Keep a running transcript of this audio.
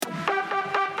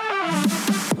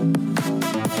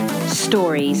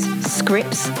stories,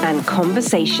 scripts, and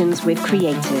conversations with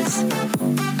creators.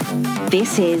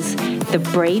 This is the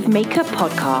Brave Maker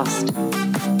Podcast.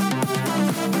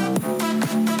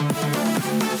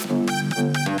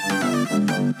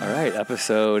 All right,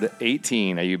 episode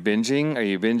 18. Are you binging? Are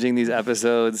you binging these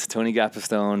episodes? Tony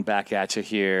Gapastone back at you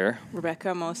here.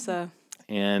 Rebecca Mosa.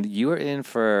 And you are in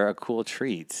for a cool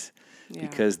treat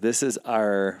because this is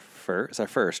our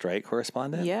first, right,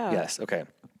 correspondent? Yeah. Yes, okay.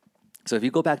 So if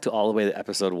you go back to all the way to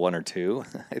episode 1 or 2,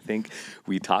 I think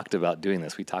we talked about doing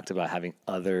this. We talked about having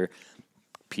other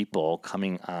people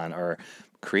coming on or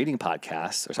creating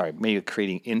podcasts, maybe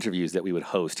creating interviews that we would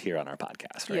host here on our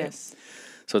podcast, right? Yes.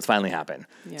 So it's finally happened.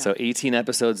 Yeah. So 18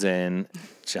 episodes in,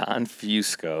 John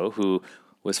Fusco, who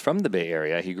was from the Bay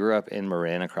Area, he grew up in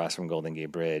Marin across from Golden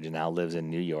Gate Bridge and now lives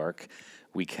in New York.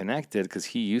 We connected because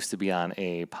he used to be on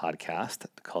a podcast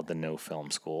called the No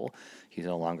Film School. He's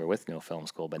no longer with No Film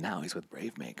School, but now he's with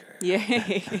Brave Maker.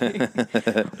 Yay.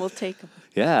 We'll take him.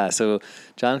 Yeah, so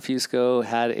John Fusco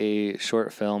had a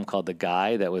short film called The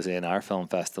Guy that was in our film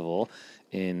festival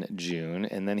in June,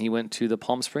 and then he went to the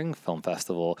Palm Springs Film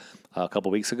Festival a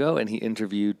couple weeks ago, and he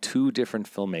interviewed 2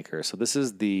 different filmmakers. So this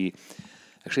is the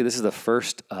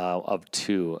first of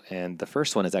 2, and the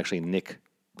first one is actually Nicky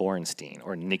Borenstein,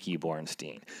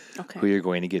 who you're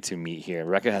going to get to meet here.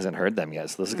 Rebecca hasn't heard them yet,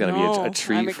 so this is going to be a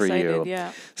treat I'm for excited, you.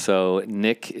 Yeah. So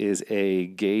Nick is a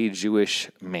gay Jewish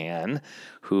man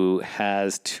who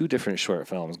has 2 different short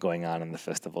films going on in the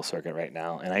festival circuit right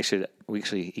now, and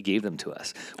he gave them to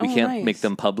us. We can't make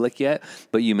them public yet,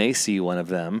 but you may see one of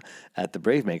them at the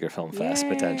Brave Maker Film Fest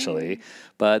potentially.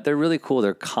 But they're really cool.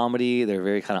 They're comedy. They're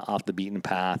very kind of off the beaten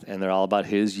path, and they're all about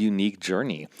his unique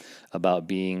journey about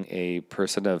being a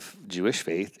person of Jewish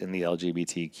faith in the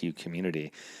LGBTQ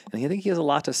community. And I think he has a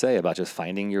lot to say about just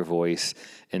finding your voice.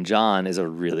 And John is a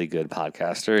really good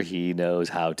podcaster. He knows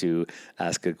how to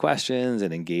ask good questions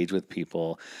and engage with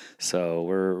people. So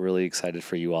we're really excited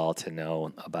for you all to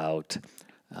know about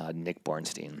Nick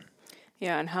Borenstein.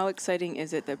 Yeah, and how exciting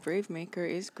is it that Brave Maker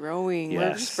is growing? Yes,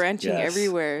 We're just branching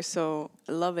everywhere, so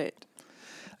I love it.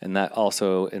 And that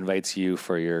also invites you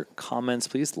for your comments.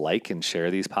 Please like and share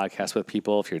these podcasts with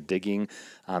people. If you're digging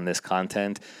on this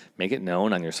content, make it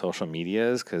known on your social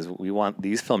medias because we want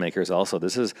these filmmakers also.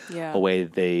 This is a way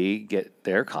they get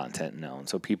their content known.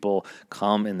 So people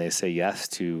come and they say yes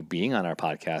to being on our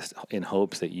podcast in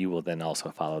hopes that you will then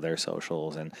also follow their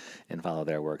socials and follow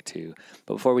their work too.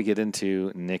 But before we get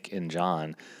into Nick and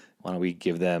John, why don't we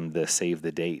give them the save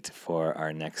the date for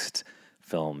our next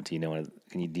film? Do you know it?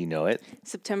 Do you know it?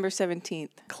 September 17th.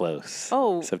 Close.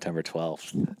 Oh. September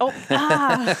 12th. Oh,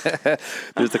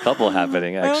 There's a couple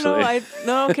happening, actually.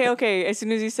 Okay. As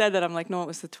soon as you said that, I'm like, no, it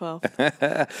was the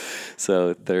 12th.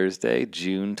 So Thursday,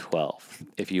 June 12th,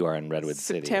 if you are in Redwood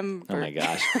City. Oh, my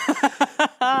gosh.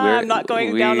 I'm not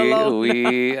going down alone.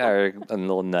 We are a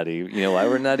little nutty. You know why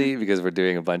we're nutty? Because we're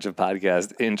doing a bunch of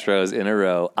podcast intros in a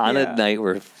row on a night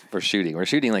we're shooting. We're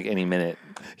shooting like any minute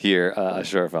here, a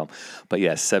short film. But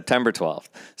yes, September 12th.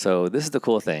 So this is the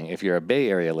cool thing. If you're a Bay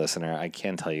Area listener, I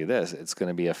can tell you this. It's going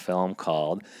to be a film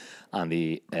called On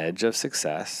the Edge of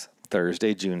Success,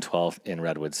 Thursday, June 12th in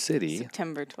Redwood City.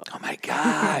 September 12th. Oh my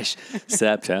gosh.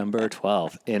 September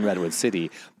 12th in Redwood City.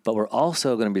 But we're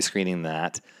also going to be screening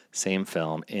that same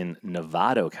film in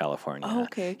Novato, California. Oh,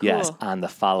 okay, cool. Yes, on the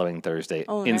following Thursday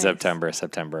in nice.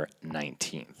 September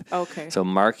 19th. Okay. So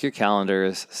mark your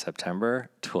calendars, September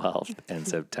 12th and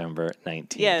September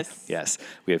 19th. Yes.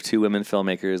 We have 2 women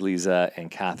filmmakers, Lisa and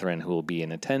Catherine, who will be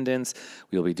in attendance.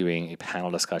 We will be doing a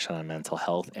panel discussion on mental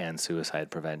health and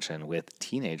suicide prevention with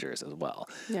teenagers as well.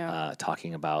 Yeah.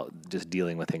 Talking about just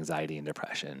dealing with anxiety and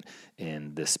depression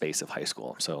in this space of high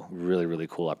school. So really, really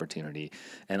cool opportunity.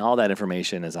 And all that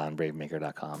information is on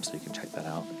bravemaker.com, so you can check that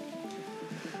out.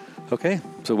 Okay,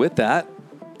 so with that,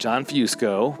 John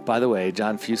Fusco. By the way,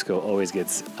 John Fusco always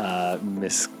gets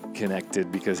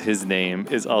misconnected because his name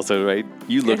is also right.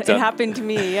 You looked up. It happened to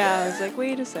me, I was like,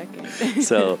 wait a second.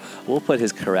 So we'll put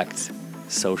his correct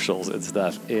socials and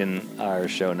stuff in our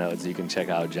show notes. You can check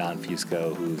out John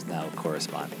Fusco, who's now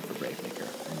corresponding for Brave Maker.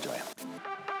 Enjoy.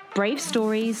 Brave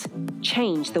stories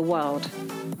change the world.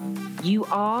 You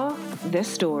are the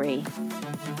story.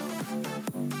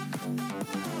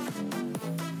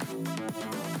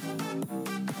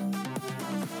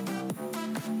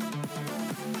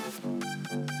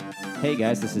 Hey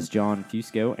guys, this is John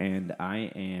Fusco, and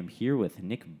I am here with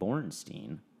Nick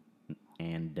Borenstein.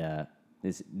 And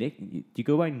is Nick? Do you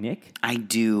go by Nick? I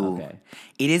do. Okay.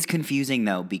 It is confusing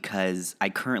though because I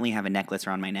currently have a necklace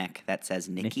around my neck that says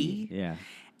Nicky. Yeah.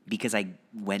 because I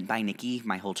went by Nikki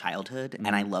my whole childhood,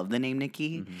 and I love the name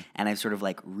Nikki, and I've sort of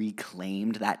like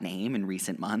reclaimed that name in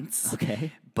recent months.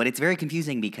 Okay. But it's very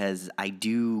confusing because I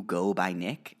do go by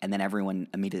Nick, and then everyone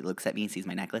immediately looks at me and sees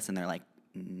my necklace, and they're like,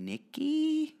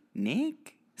 Nikki?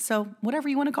 Nick? So whatever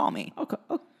you want to call me. Okay.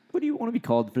 What do you want to be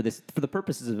called for the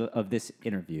purposes of this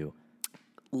interview?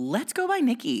 Let's go by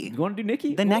Nikki. You want to do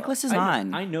Nikki? The necklace is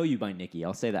on. I know you by Nikki.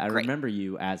 I'll say that. I Great. remember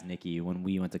you as Nikki when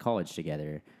we went to college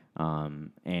together.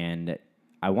 And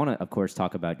I want to, of course,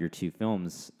 talk about your two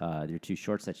films, your two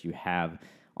shorts that you have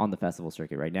on the festival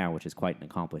circuit right now, which is quite an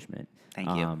accomplishment. Thank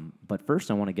you. But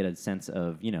first, I want to get a sense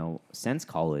of, since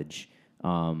college,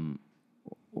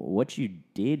 what you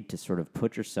did to sort of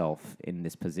put yourself in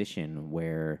this position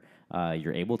where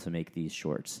you're able to make these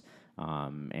shorts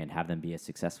and have them be as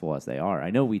successful as they are.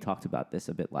 I know we talked about this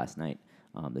a bit last night,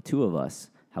 the two of us,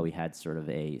 how we had sort of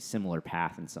a similar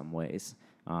path in some ways,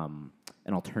 an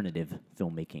alternative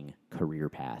filmmaking career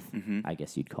path, I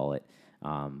guess you'd call it.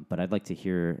 But I'd like to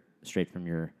hear straight from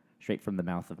the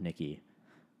mouth of Nikki,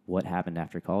 what happened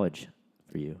after college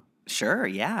for you? Sure,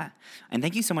 yeah. And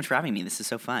thank you so much for having me. This is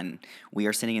so fun. We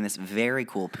are sitting in this very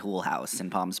cool pool house in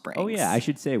Palm Springs. Oh yeah, I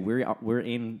should say we're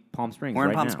in Palm Springs. We're in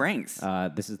right Palm now. Springs.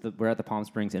 We're at the Palm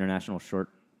Springs International Short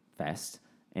Fest,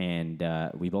 and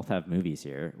we both have movies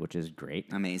here, which is great.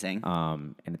 Amazing.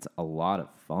 And it's a lot of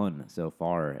fun so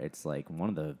far. It's like one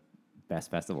of the best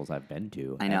festivals I've been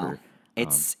to. I know. Ever.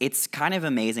 It's kind of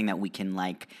amazing that we can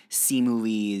like see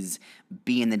movies,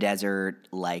 be in the desert,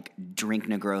 like drink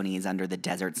Negronis under the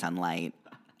desert sunlight.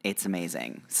 It's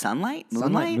amazing. Sunlight?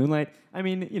 Moonlight? Moonlight. I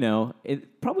mean,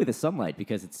 probably the sunlight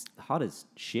because it's hot as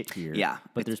shit here. Yeah,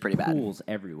 but it's there's pretty bad. pools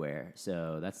everywhere,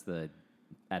 so that's the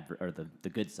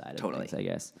good side of things, I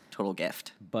guess. Total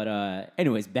gift. But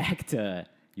anyways, back to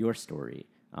your story.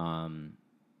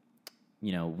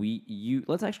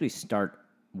 Let's actually start.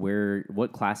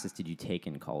 What classes did you take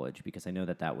in college? Because I know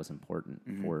that was important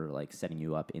for like setting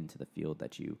you up into the field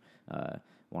that you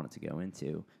wanted to go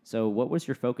into. So what was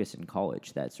your focus in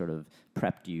college that sort of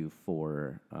prepped you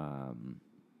for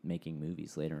making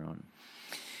movies later on?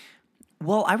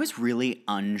 Well, I was really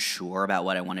unsure about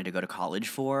what I wanted to go to college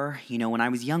for. When I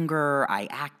was younger, I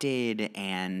acted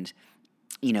and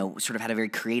sort of had a very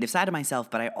creative side of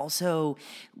myself, but I also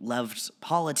loved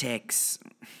politics.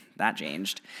 That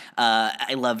changed.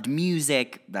 I loved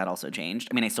music. That also changed.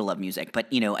 I mean, I still love music, but,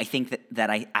 I think that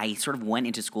I sort of went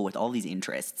into school with all these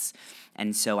interests.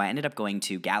 And so I ended up going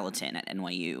to Gallatin at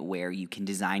NYU, where you can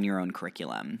design your own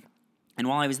curriculum. And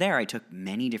while I was there, I took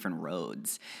many different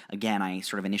roads. Again, I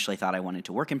sort of initially thought I wanted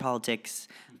to work in politics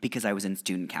because I was in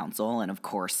student council, and of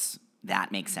course,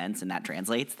 that makes sense and that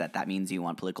translates, that means you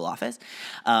want political office.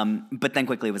 But then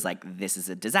quickly it was like, this is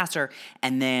a disaster.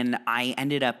 And then I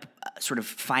ended up sort of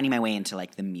finding my way into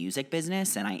like the music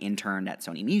business, and I interned at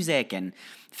Sony Music and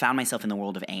found myself in the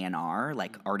world of A&R,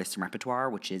 like artist and repertoire,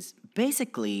 which is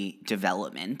basically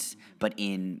development, but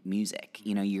in music.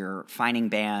 You're finding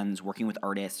bands, working with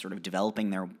artists, sort of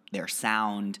developing their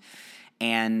sound.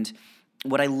 And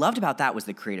what I loved about that was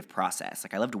the creative process.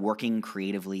 Like I loved working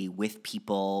creatively with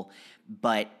people,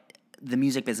 but the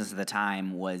music business at the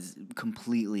time was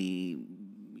completely,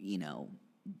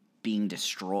 being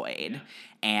destroyed,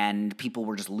 and people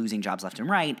were just losing jobs left and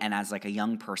right. And as like a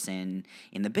young person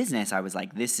in the business, I was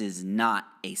like, this is not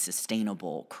a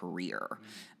sustainable career,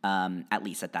 at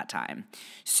least at that time.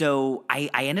 So I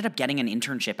ended up getting an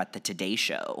internship at the Today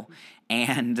Show,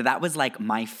 and that was like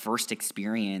my first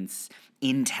experience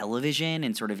in television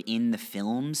and sort of in the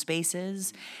film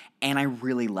spaces, and I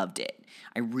really loved it.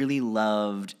 I really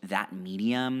loved that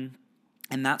medium,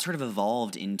 and that sort of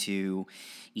evolved into,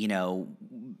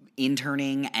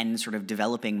 interning and sort of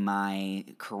developing my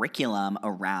curriculum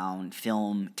around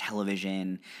film,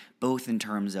 television, both in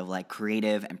terms of like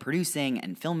creative and producing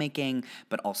and filmmaking,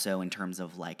 but also in terms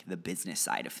of like the business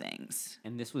side of things.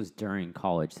 And this was during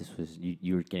college. This was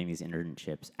you were getting these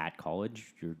internships at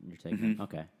college. You're taking them?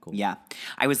 Okay, cool. Yeah,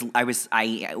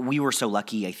 we were so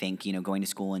lucky. I think going to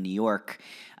school in New York,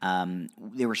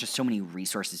 there was just so many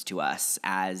resources to us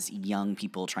as young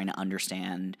people trying to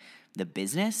understand the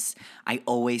business. I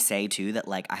always say too that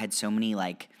like I had so many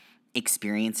like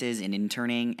experiences in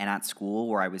interning and at school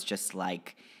where I was just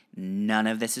like, none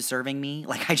of this is serving me.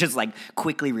 Like I just like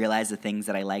quickly realized the things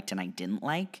that I liked and I didn't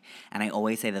like. And I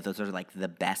always say that those are like the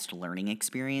best learning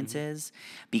experiences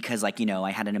because like,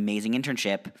 I had an amazing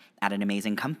internship at an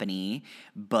amazing company,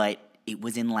 but it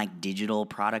was in like digital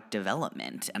product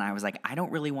development. And I was like, I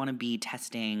don't really want to be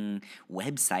testing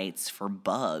websites for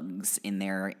bugs in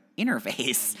their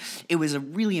interface. It was a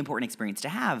really important experience to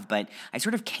have, but I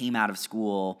sort of came out of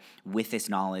school with this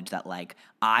knowledge that like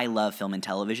I love film and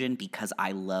television because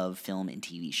I love film and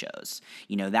TV shows.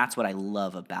 You know, that's what I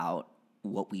love about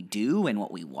what we do and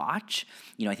what we watch.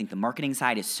 You know, I think the marketing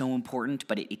side is so important,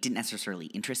 but it didn't necessarily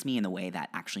interest me in the way that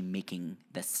actually making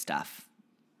this stuff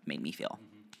made me feel.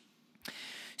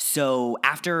 So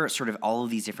after sort of all of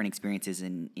these different experiences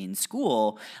in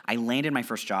school, I landed my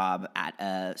first job at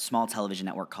a small television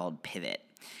network called Pivot.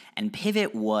 And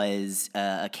Pivot was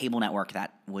a cable network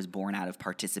that was born out of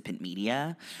Participant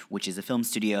Media, which is a film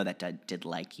studio that did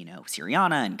like, you know,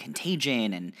 Syriana and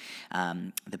Contagion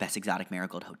and The Best Exotic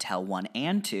Marigold Hotel 1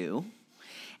 and 2.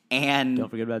 And Don't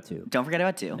forget about 2. Don't forget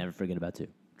about 2. Never forget about 2.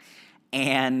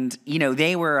 And, you know,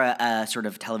 they were a sort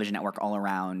of television network all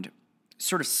around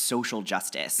sort of social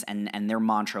justice, and their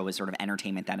mantra was sort of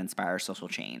entertainment that inspires social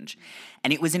change.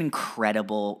 And it was an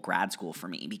incredible grad school for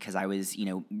me because I was, you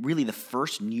know, really the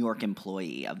first New York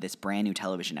employee of this brand new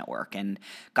television network and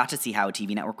got to see how a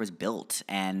TV network was built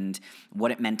and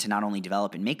what it meant to not only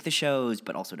develop and make the shows,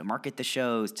 but also to market the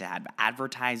shows, to have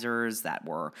advertisers that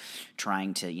were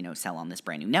trying to, you know, sell on this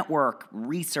brand new network,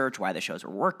 research why the shows were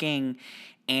working.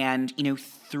 And, you know,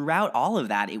 throughout all of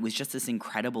that, it was just this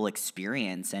incredible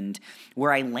experience. And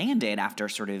where I landed after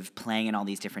sort of playing in all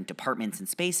these different departments and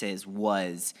spaces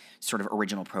was sort of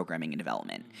original programming and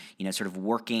development, you know, sort of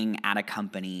working at a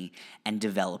company and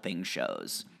developing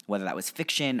shows, whether that was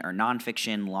fiction or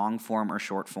nonfiction, long form or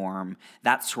short form.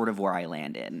 That's sort of where I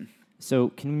landed. So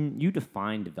can you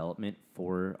define development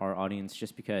for our audience?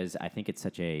 Just because I think it's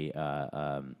such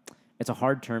it's a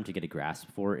hard term to get a grasp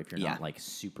for if you're not like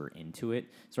super into it.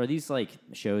 So are these like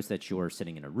shows that you're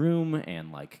sitting in a room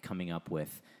and like coming up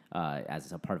with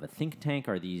as a part of a think tank?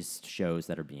 Are these shows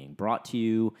that are being brought to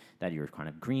you that you're kind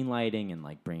of greenlighting and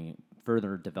like bringing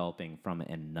further developing from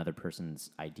another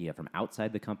person's idea from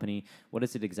outside the company? What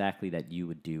is it exactly that you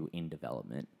would do in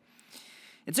development?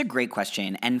 It's a great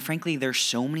question. And frankly, there's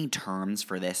so many terms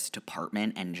for this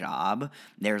department and job.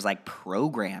 There's like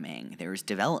programming, there's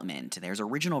development, there's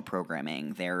original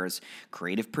programming, there's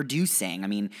creative producing. I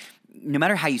mean, no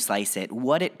matter how you slice it,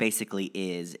 what it basically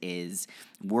is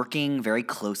working very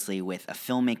closely with a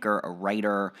filmmaker, a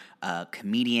writer, a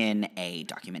comedian, a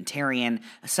documentarian,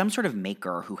 some sort of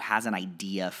maker who has an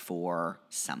idea for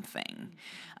something.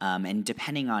 And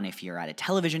depending on if you're at a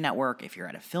television network, if you're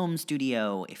at a film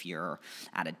studio, if you're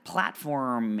at a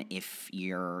platform, if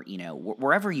you're, you know,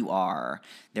 wherever you are,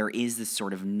 there is this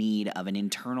sort of need of an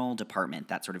internal department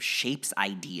that sort of shapes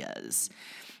ideas.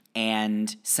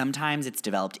 And sometimes it's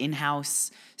developed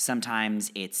in-house,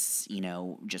 sometimes it's, you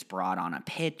know, just brought on a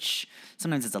pitch,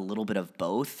 sometimes it's a little bit of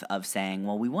both of saying,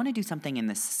 well, we want to do something in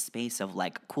this space of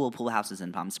like cool pool houses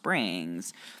in Palm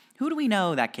Springs. Who do we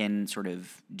know that can sort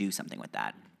of do something with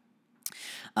that?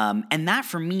 And that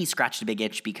for me scratched a big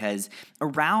itch because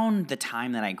around the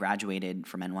time that I graduated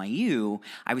from NYU,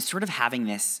 I was sort of having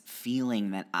this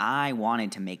feeling that I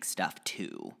wanted to make stuff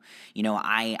too. You know,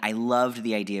 I loved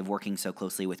the idea of working so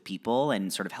closely with people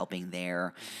and sort of helping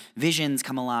their visions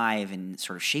come alive and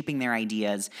sort of shaping their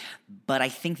ideas. But I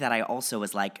think that I also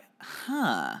was like,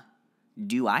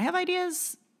 do I have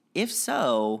ideas? If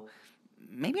so,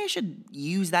 maybe I should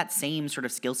use that same sort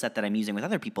of skill set that I'm using with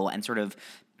other people and sort of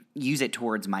use it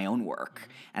towards my own work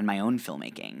and my own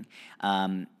filmmaking.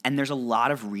 And there's a lot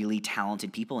of really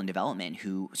talented people in development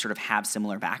who sort of have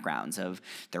similar backgrounds of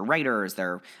they're writers,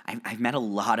 I've met a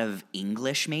lot of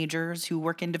English majors who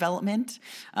work in development,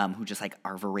 who just like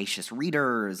are voracious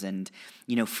readers. And,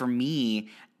 you know, for me,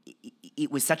 it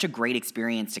was such a great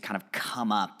experience to kind of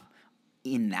come up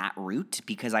in that route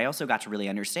because I also got to really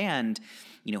understand,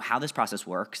 you know, how this process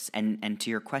works. And to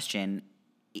your question,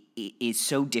 it is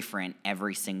so different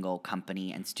every single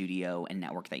company and studio and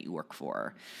network that you work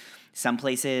for. Some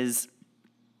places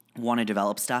want to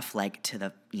develop stuff like to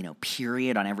the, you know,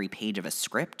 period on every page of a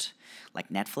script, like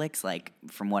Netflix. Like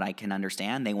from what I can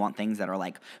understand, they want things that are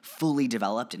like fully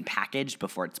developed and packaged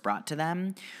before it's brought to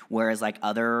them. Whereas like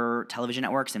other television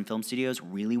networks and film studios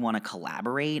really want to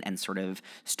collaborate and sort of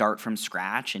start from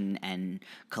scratch and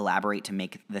collaborate to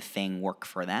make the thing work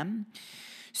for them.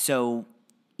 So,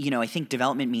 you know, I think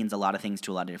development means a lot of things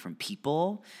to a lot of different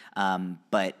people.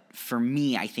 But for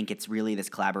me, I think it's really this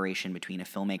collaboration between a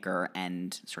filmmaker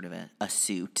and sort of a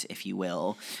suit, if you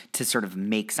will, to sort of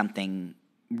make something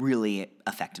really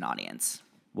affect an audience.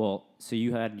 Well, so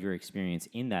you had your experience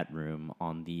in that room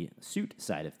on the suit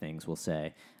side of things, we'll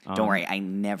say. Don't worry, I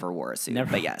never wore a suit,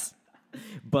 but yes.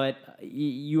 But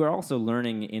you are also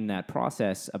learning in that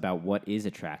process about what is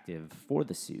attractive for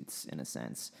the suits, in a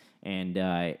sense, and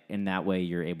in that way,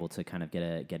 you're able to kind of get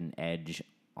an edge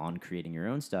on creating your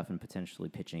own stuff and potentially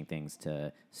pitching things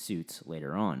to suits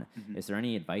later on. Mm-hmm. Is there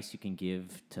any advice you can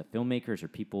give to filmmakers or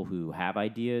people who have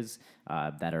ideas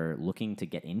that are looking to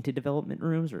get into development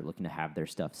rooms or looking to have their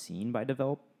stuff seen by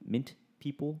development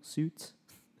people, suits?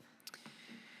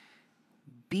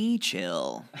 Be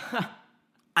chill.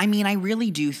 I mean, I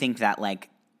really do think that, like,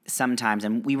 sometimes,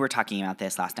 and we were talking about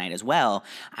this last night as well,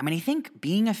 I mean, I think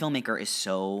being a filmmaker is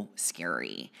so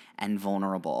scary and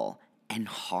vulnerable and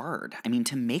hard. I mean,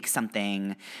 to make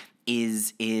something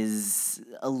is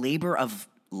a labor of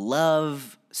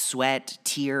love, sweat,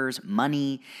 tears,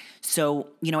 money. So,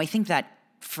 I think that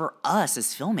for us as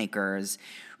filmmakers,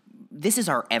 this is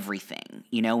our everything,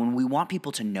 and we want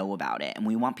people to know about it and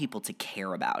we want people to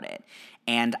care about it.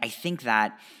 And I think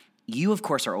that you, of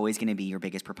course, are always going to be your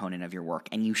biggest proponent of your work,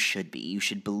 and you should be. You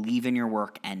should believe in your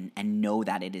work and know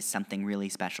that it is something really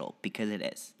special, because it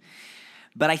is.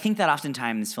 But I think that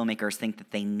oftentimes filmmakers think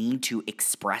that they need to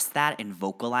express that and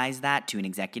vocalize that to an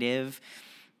executive,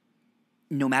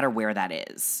 no matter where that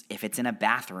is. If it's in a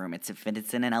bathroom, if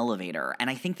it's in an elevator. And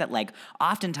I think that, like,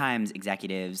 oftentimes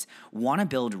executives want to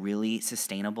build really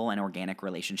sustainable and organic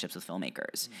relationships with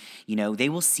filmmakers. They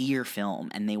will see your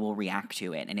film and they will react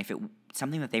to it. And if it's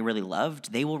something that they really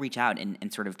loved, they will reach out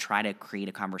and sort of try to create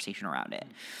a conversation around it.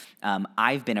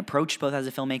 I've been approached both as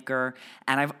a filmmaker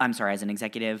and as an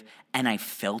executive, and I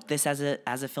felt this as a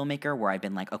filmmaker, where I've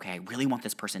been like, okay, I really want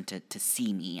this person to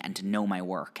see me and to know my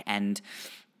work. And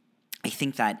I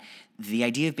think that the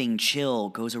idea of being chill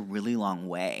goes a really long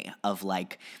way of,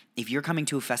 like, if you're coming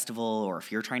to a festival or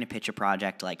if you're trying to pitch a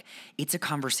project, like, it's a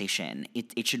conversation.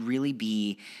 It should really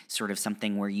be sort of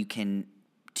something where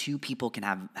two people can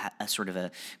have a sort of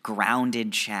a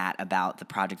grounded chat about the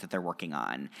project that they're working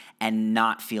on and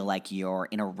not feel like you're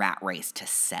in a rat race to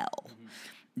sell. Mm-hmm.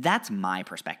 That's my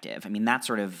perspective. I mean, that's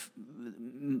sort of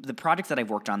the projects that I've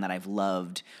worked on that I've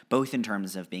loved, both in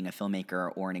terms of being a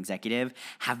filmmaker or an executive,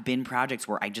 have been projects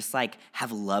where I just, like,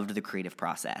 have loved the creative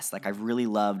process. Like, I've really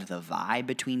loved the vibe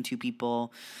between two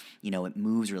people. It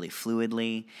moves really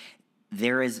fluidly.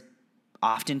 There is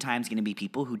oftentimes going to be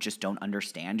people who just don't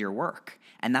understand your work,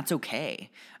 and that's okay.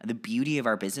 The beauty of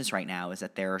our business right now is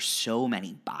that there are so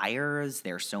many buyers,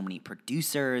 there are so many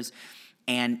producers,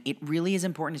 and it really is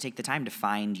important to take the time to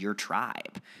find your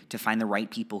tribe, to find the right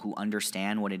people who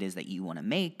understand what it is that you want to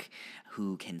make,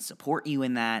 who can support you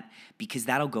in that, because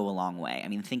that'll go a long way. I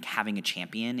mean, I think having a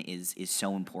champion is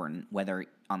so important, whether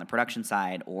on the production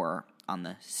side or on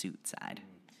the suit side.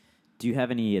 Do you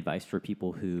have any advice for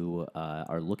people who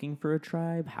are looking for a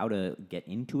tribe, how to get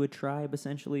into a tribe,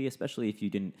 essentially, especially if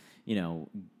you didn't,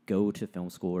 go to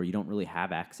film school or you don't really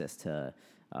have access to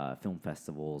film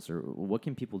festivals, or what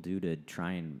can people do to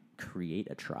try and create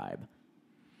a tribe?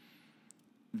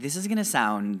 This is going to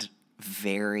sound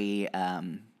very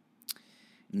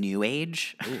new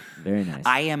age. Ooh, very nice.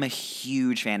 I am a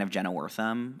huge fan of Jenna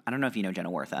Wortham. I don't know if you know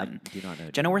Jenna Wortham. I do not know.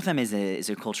 Jenna Wortham is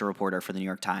a culture reporter for the New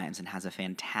York Times and has a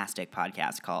fantastic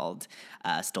podcast called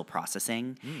Still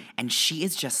Processing. And she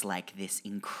is just, like, this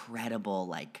incredible,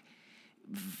 like,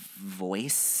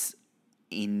 voice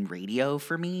in radio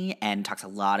for me, and talks a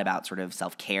lot about sort of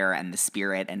self-care and the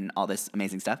spirit and all this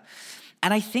amazing stuff.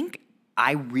 And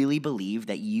I really believe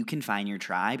that you can find your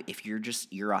tribe if you're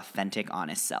just your authentic,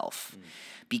 honest self.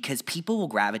 Because people will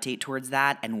gravitate towards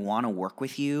that and want to work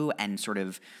with you and sort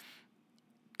of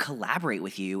collaborate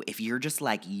with you if you're just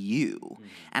like you.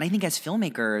 And I think as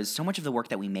filmmakers, so much of the work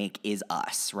that we make is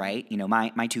us, right?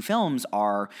 My two films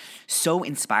are so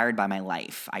inspired by my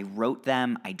life. I wrote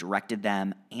them, I directed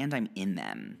them, and I'm in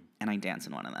them, and I dance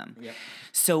in one of them. Yep.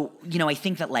 So, I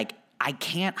think that, like, I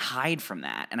can't hide from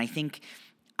that. And I think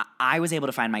I was able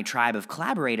to find my tribe of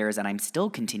collaborators, and I'm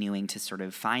still continuing to sort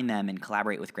of find them and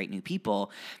collaborate with great new people,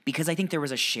 because I think there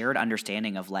was a shared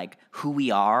understanding of, like, who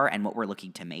we are and what we're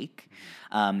looking to make.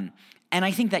 And I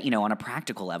think that, on a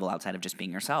practical level, outside of just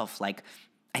being yourself, like,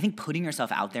 I think putting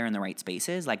yourself out there in the right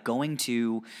spaces, like going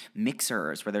to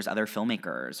mixers where there's other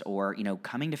filmmakers, or,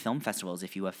 coming to film festivals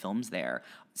if you have films there,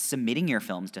 submitting your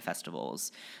films to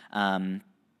festivals,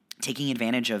 taking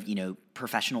advantage of,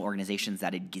 professional organizations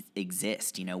that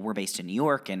exist. We're based in New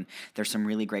York, and there's some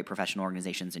really great professional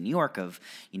organizations in New York of,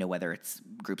 whether it's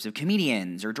groups of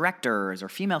comedians or directors or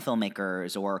female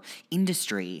filmmakers or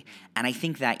industry. And I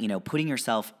think that, putting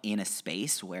yourself in a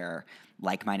space where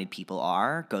like-minded people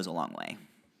are goes a long way.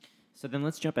 So then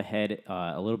let's jump ahead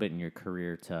a little bit in your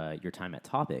career to your time at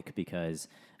Topic, because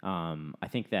I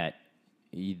think that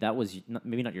that was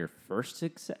maybe not your first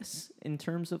success in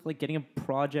terms of like getting a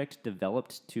project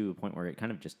developed to a point where it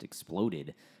kind of just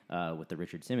exploded with the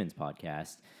Richard Simmons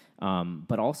podcast.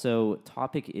 But also,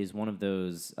 Topic is one of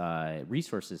those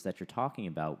resources that you're talking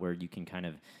about where you can kind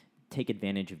of take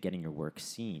advantage of getting your work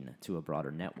seen to a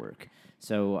broader network.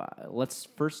 So let's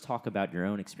first talk about your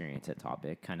own experience at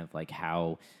Topic, kind of like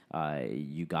how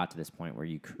you got to this point where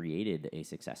you created a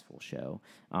successful show.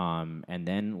 And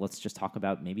then let's just talk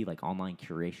about maybe like online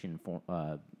curation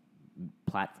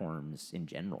platforms in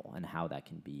general and how that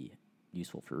can be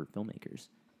useful for filmmakers.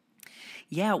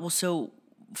 Yeah, well, so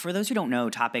for those who don't know,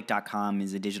 Topic.com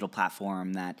is a digital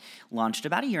platform that launched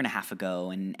about a year and a half ago,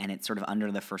 and it's sort of under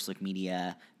the First Look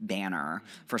Media banner.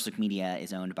 First Look Media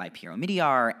is owned by Piero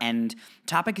Midyar, and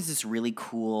Topic is this really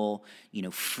cool,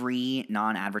 free,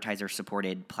 non-advertiser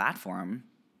supported platform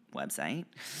website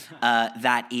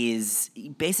that is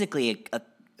basically a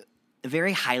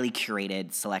very highly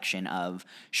curated selection of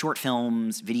short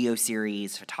films, video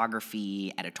series,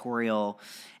 photography, editorial,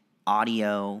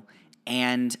 audio,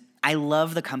 and I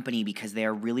love the company because they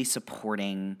are really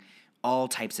supporting all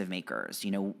types of makers.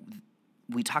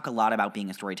 We talk a lot about being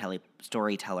a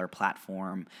storyteller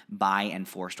platform by and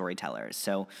for storytellers.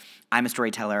 So I'm a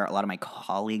storyteller. A lot of my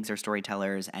colleagues are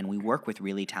storytellers, and we work with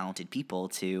really talented people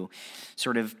to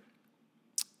sort of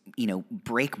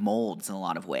break molds in a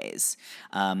lot of ways.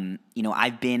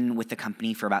 I've been with the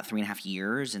company for about 3.5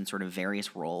 years in sort of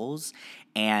various roles,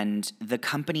 and the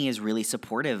company is really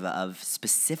supportive of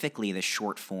specifically the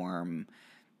short form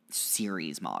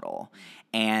series model.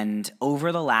 And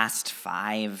over the last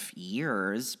 5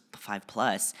 years,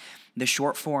 5+, the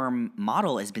short form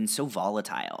model has been so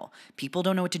volatile. People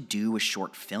don't know what to do with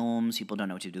short films. People don't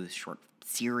know what to do with short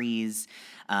series.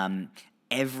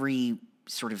 Every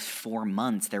sort of 4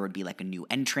 months, there would be like a new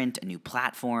entrant, a new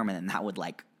platform, and then that would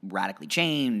like radically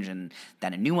change, and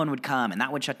then a new one would come, and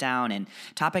that would shut down. And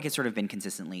Topic has sort of been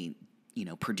consistently,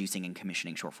 producing and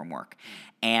commissioning short form work.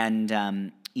 And,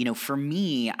 for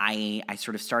me, I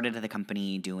sort of started at the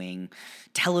company doing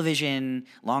television,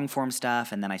 long form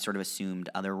stuff, and then I sort of assumed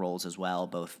other roles as well,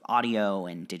 both audio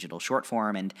and digital short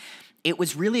form. And it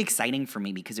was really exciting for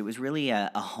me because it was really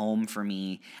a home for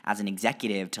me as an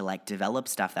executive to like develop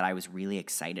stuff that I was really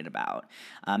excited about.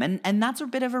 And that's a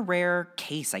bit of a rare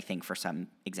case, I think, for some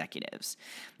executives.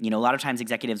 A lot of times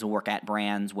executives will work at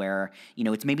brands where,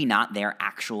 it's maybe not their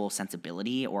actual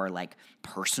sensibility or like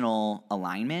personal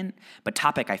alignment, but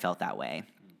Topic, I felt that way.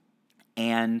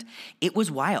 And it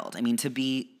was wild. I mean, to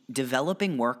be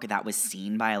developing work that was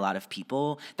seen by a lot of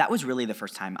people, that was really the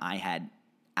first time I had,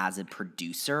 as a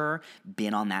producer,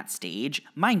 been on that stage.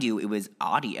 Mind you, it was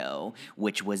audio,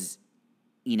 which was,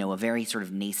 a very sort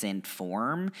of nascent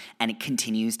form, and it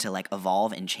continues to like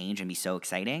evolve and change and be so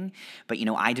exciting. But,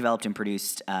 I developed and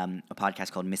produced a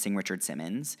podcast called Missing Richard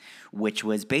Simmons, which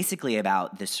was basically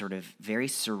about this sort of very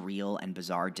surreal and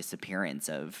bizarre disappearance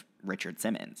of Richard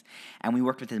Simmons. And we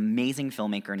worked with an amazing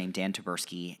filmmaker named Dan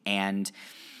Taberski, and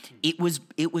it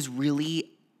was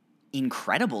really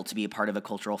incredible to be a part of a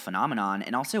cultural phenomenon,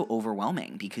 and also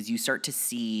overwhelming because you start to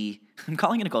see, I'm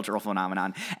calling it a cultural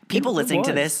phenomenon. People listening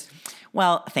to this,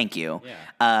 well, thank you.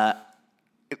 Yeah.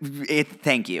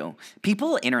 Thank you.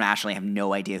 People internationally have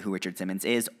no idea who Richard Simmons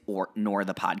is nor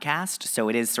the podcast. So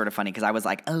it is sort of funny because I was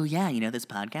like, oh yeah, this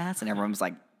podcast? And everyone was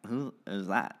like, who is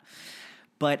that?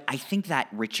 But I think that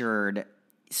Richard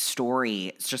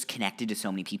story is just connected to so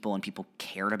many people, and people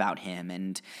cared about him,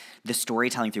 and the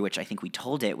storytelling through which I think we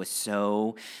told it was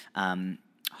so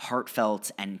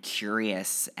heartfelt and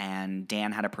curious, and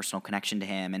Dan had a personal connection to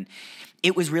him, and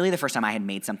it was really the first time I had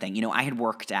made something. I had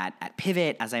worked at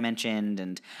Pivot, as I mentioned,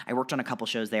 and I worked on a couple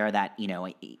shows there that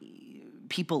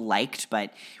people liked,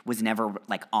 but was never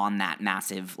like on that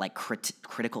massive like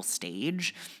critical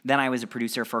stage. Then I was a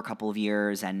producer for a couple of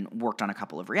years and worked on a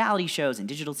couple of reality shows and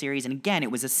digital series. And again,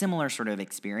 it was a similar sort of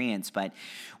experience, but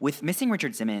with Missing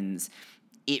Richard Simmons,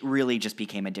 it really just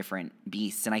became a different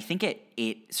beast. And I think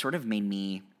it sort of made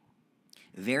me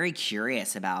very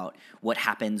curious about what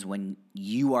happens when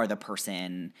you are the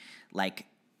person, like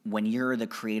when you're the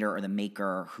creator or the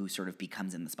maker who sort of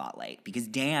becomes in the spotlight. Because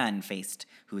Dan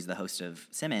who's the host of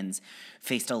Simmons,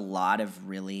 faced a lot of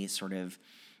really sort of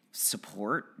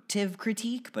supportive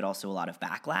critique, but also a lot of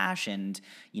backlash. And,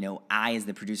 I, as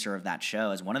the producer of that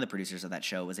show, as one of the producers of that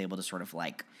show, was able to sort of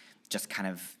like just kind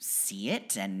of see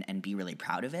it and be really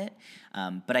proud of it.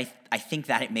 But I think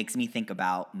that it makes me think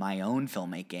about my own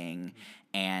filmmaking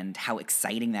and how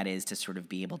exciting that is to sort of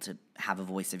be able to have a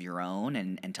voice of your own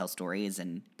and tell stories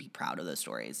and be proud of those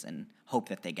stories and hope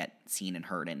that they get seen and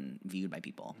heard and viewed by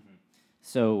people. Mm-hmm.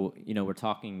 So, we're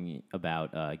talking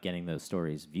about getting those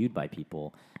stories viewed by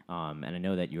people, and I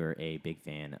know that you're a big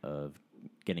fan of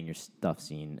getting your stuff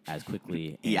seen as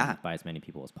quickly and by as many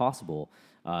people as possible.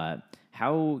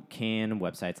 How can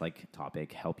websites like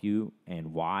Topic help you,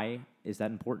 and why is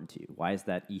that important to you? Why is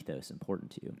that ethos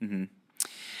important to you? Mm-hmm.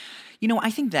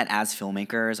 I think that as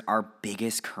filmmakers, our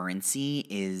biggest currency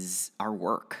is our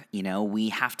work. We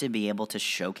have to be able to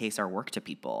showcase our work to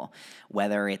people,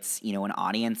 whether it's, an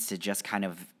audience to just kind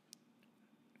of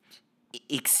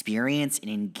experience and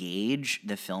engage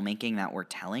the filmmaking that we're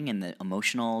telling and the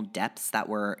emotional depths that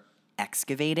we're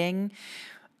excavating.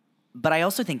 But I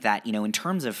also think that, in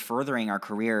terms of furthering our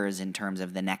careers, in terms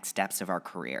of the next steps of our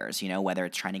careers, whether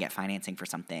it's trying to get financing for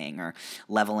something or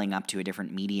leveling up to a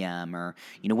different medium or,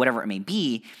 whatever it may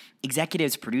be,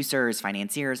 executives, producers,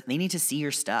 financiers, they need to see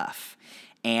your stuff.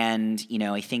 And,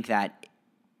 I think that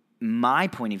my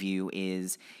point of view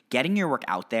is getting your work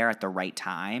out there at the right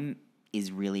time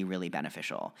is really, really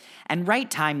beneficial. And right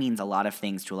time means a lot of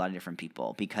things to a lot of different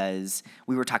people, because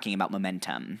we were talking about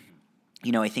momentum.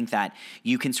 I think that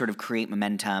you can sort of create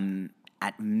momentum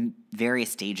at various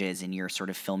stages in your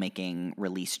sort of filmmaking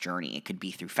release journey. It could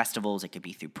be through festivals, it could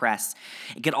be through press.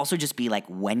 It could also just be like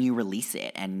when you release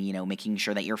it and, making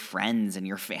sure that your friends and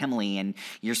your family and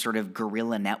your sort of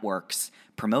guerrilla networks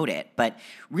promote it. But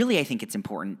really, I think it's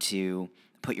important to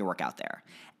put your work out there.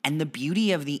 And the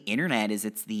beauty of the internet is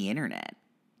it's the internet.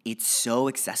 It's so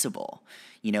accessible.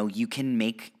 You can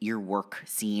make your work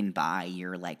seen by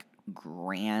your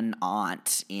grand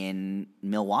aunt in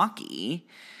Milwaukee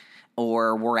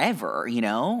or wherever,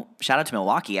 Shout out to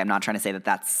Milwaukee. I'm not trying to say that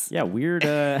that's... Yeah, weird...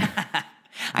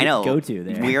 I know. Go-to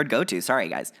there. Weird go-to. Sorry,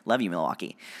 guys. Love you,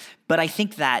 Milwaukee. But I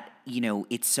think that,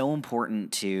 it's so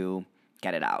important to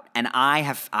get it out. And I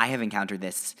have encountered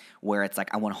this where it's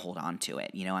like I want to hold on to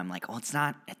it. I'm like, well,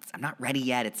 I'm not ready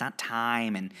yet. It's not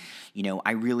time. And,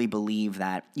 I really believe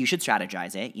that you should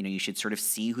strategize it. You should sort of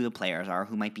see who the players are,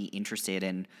 who might be interested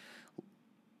in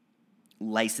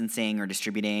licensing or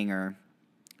distributing or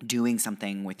doing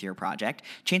something with your project.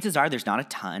 Chances are there's not a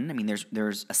ton. I mean,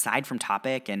 there's aside from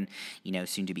Topic and,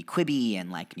 soon to be Quibi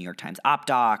and New York Times Op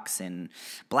Docs and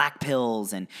Black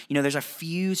Pills and, there's a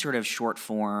few sort of short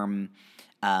form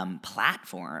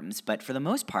platforms, but for the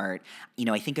most part,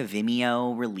 I think a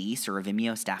Vimeo release or a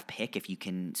Vimeo staff pick, if you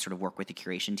can sort of work with the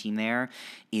curation team there,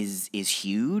 is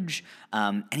huge.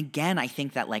 And again, I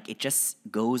think that it just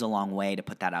goes a long way to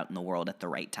put that out in the world at the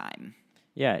right time.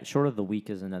 Yeah, Short of the Week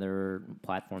is another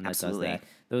platform that Absolutely.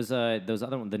 does that. Those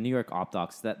other ones, the New York Op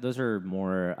Docs, those are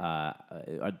more.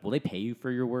 Will they pay you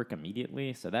for your work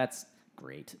immediately? So that's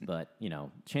great, but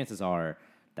chances are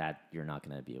that you're not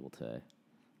going to be able to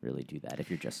really do that if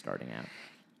you're just starting out.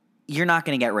 You're not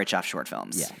going to get rich off short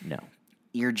films. Yeah, no.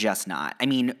 You're just not. I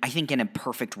mean, I think in a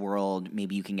perfect world,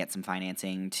 maybe you can get some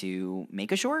financing to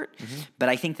make a short. Mm-hmm. But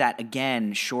I think that,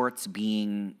 again, shorts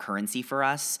being currency for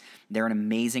us, they're an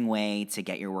amazing way to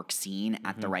get your work seen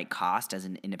at the right cost as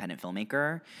an independent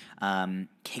filmmaker.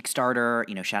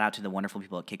 Kickstarter, shout out to the wonderful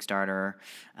people at Kickstarter,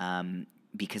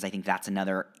 because I think that's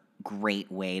another great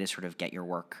way to sort of get your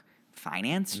work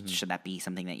financed, should that be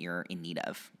something that you're in need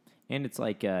of. And it's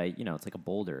like it's like a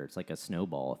boulder. It's like a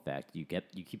snowball effect. You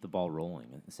keep the ball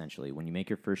rolling, essentially. When you make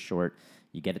your first short,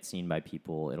 you get it seen by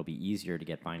people. It'll be easier to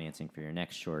get financing for your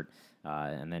next short,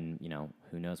 and then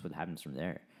who knows what happens from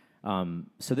there.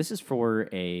 So this is for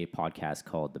a podcast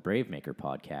called the Brave Maker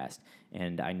Podcast,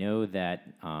 and I know that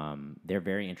they're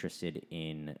very interested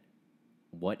in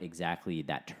what exactly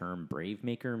that term Brave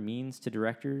Maker means to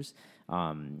directors,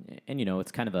 and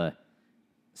it's kind of a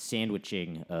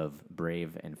sandwiching of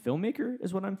brave and filmmaker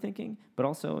is what I'm thinking, but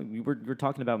also we were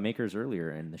talking about makers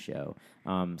earlier in the show.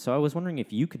 So I was wondering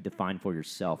if you could define for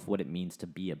yourself what it means to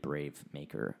be a brave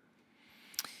maker.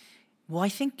 Well, I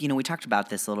think, we talked about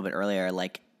this a little bit earlier,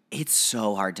 it's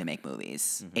so hard to make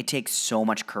movies. Mm-hmm. It takes so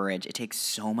much courage. It takes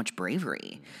so much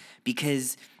bravery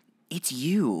because it's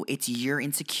you. It's your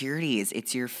insecurities.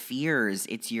 It's your fears.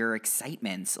 It's your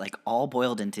excitements, all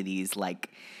boiled into these,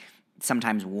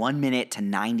 sometimes 1 minute to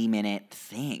 90-minute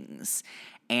things.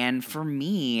 And for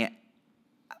me,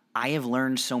 I have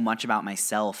learned so much about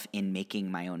myself in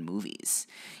making my own movies,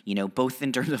 both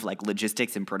in terms of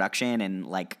logistics and production and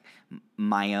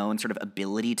my own sort of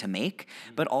ability to make,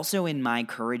 but also in my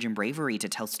courage and bravery to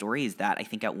tell stories that I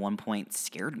think at one point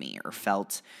scared me or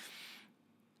felt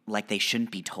like they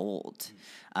shouldn't be told.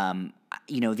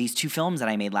 These two films that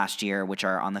I made last year, which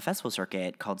are on the festival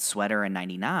circuit, called Sweater and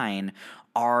 99,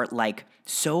 are like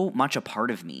so much a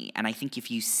part of me. And I think if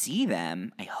you see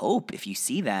them, I hope if you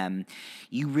see them,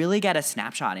 you really get a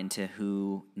snapshot into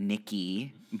who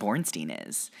Nikki Borenstein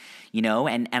is,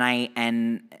 and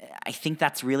I think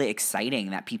that's really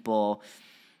exciting that people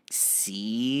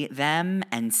see them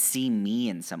and see me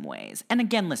in some ways. And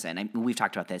again, listen, we've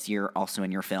talked about this. You're also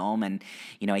in your film. And,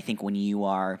 I think when you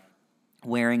are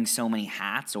wearing so many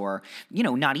hats, or,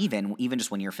 not even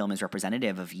just when your film is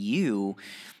representative of you,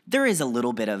 there is a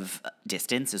little bit of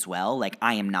distance as well. Like,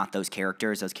 I am not those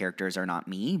characters. Those characters are not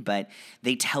me, but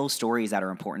they tell stories that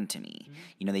are important to me.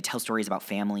 Mm-hmm. They tell stories about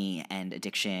family and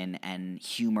addiction and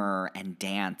humor and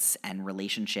dance and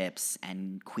relationships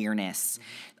and queerness.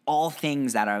 Mm-hmm. All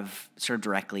things that have sort of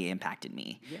directly impacted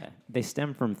me. Yeah, they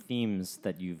stem from themes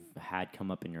that you've had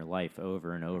come up in your life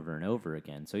over and over and over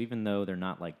again. So even though they're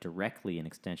not like directly an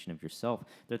extension of yourself,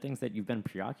 they're things that you've been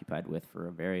preoccupied with for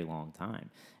a very long time.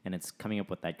 And it's coming up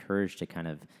with that courage to kind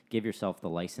of give yourself the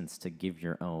license to give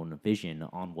your own vision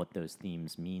on what those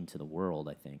themes mean to the world,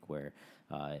 I think, where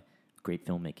great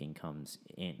filmmaking comes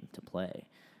into play.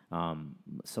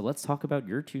 So let's talk about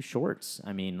your two shorts.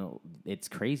 I mean, it's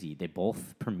crazy. They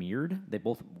both premiered. They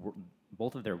both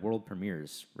of their world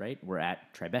premieres, right, were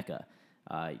at Tribeca.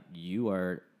 You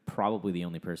are probably the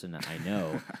only person that I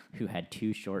know who had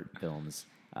two short films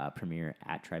premiere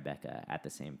at Tribeca at the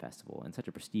same festival, and such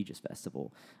a prestigious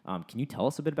festival. Can you tell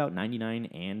us a bit about 99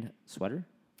 and Sweater?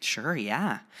 Sure,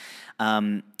 yeah.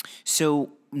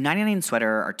 So 99 and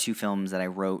Sweater are two films that I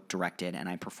wrote, directed, and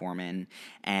I perform in,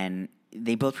 and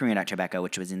they both premiered at Tribeca,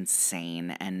 which was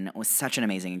insane, and it was such an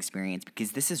amazing experience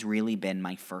because this has really been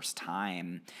my first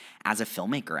time as a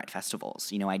filmmaker at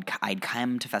festivals. I'd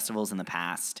come to festivals in the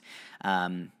past.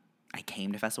 I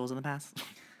came to festivals in the past.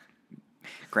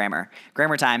 Grammar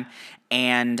time.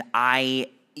 And I'd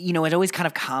always kind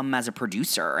of come as a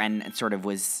producer and sort of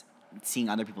was seeing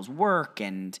other people's work.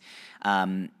 And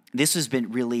this has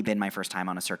really been my first time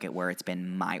on a circuit where it's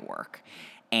been my work.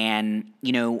 And,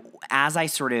 as I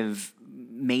sort of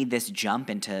made this jump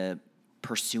into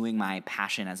pursuing my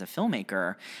passion as a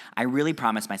filmmaker, I really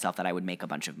promised myself that I would make a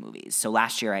bunch of movies. So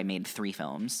last year I made three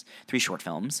short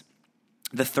films.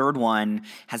 The third one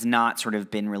has not sort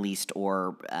of been released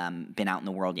or been out in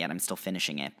the world yet. I'm still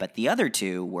finishing it. But the other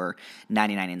two were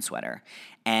 99 and Sweater.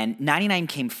 And 99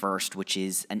 came first, which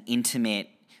is an intimate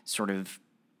sort of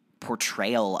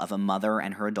portrayal of a mother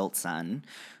and her adult son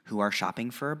who are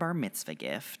shopping for a bar mitzvah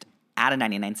gift at a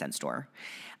 99-cent store,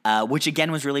 which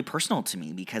again was really personal to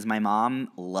me because my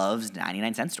mom loves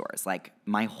 99-cent stores. Like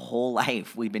my whole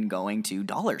life, we've been going to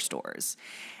dollar stores.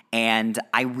 And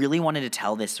I really wanted to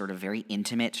tell this sort of very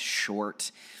intimate,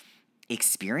 short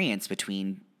experience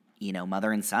between,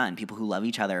 mother and son, people who love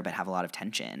each other but have a lot of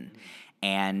tension.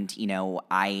 And,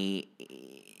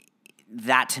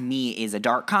 that to me is a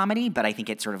dark comedy, but I think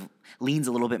it sort of leans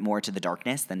a little bit more to the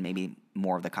darkness than maybe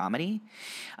more of the comedy.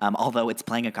 Although it's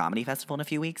playing a comedy festival in a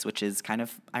few weeks, which is kind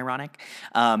of ironic.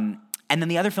 And then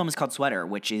the other film is called Sweater,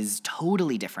 which is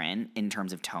totally different in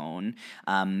terms of tone.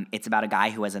 It's about a guy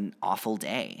who has an awful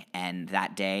day, and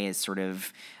that day is sort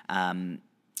of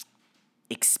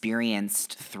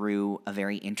experienced through a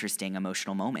very interesting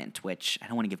emotional moment, which I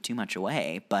don't want to give too much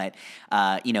away, but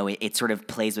it sort of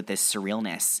plays with this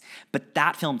surrealness. But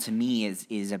that film to me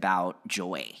is about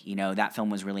joy. That film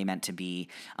was really meant to be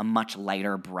a much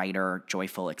lighter, brighter,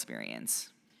 joyful experience.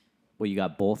 Well, you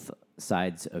got both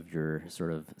sides of your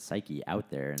sort of psyche out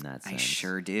there in that sense. I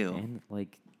sure do. And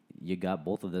you got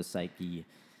both of those psyche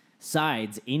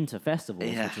sides into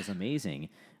festivals, which is amazing.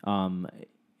 And,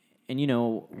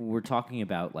 we're talking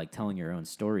about, telling your own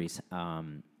stories.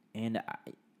 And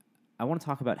I want to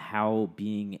talk about how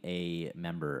being a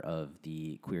member of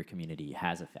the queer community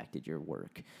has affected your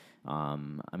work.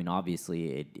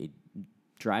 Obviously, it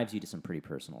drives you to some pretty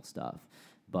personal stuff.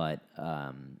 But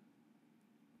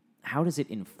how does it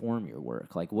inform your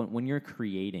work? Like, when you're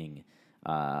creating,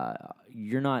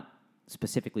 you're not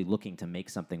specifically looking to make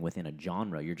something within a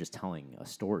genre. You're just telling a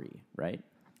story, right?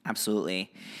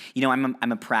 Absolutely.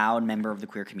 I'm a proud member of the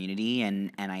queer community,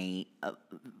 and I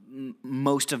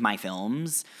most of my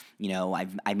films,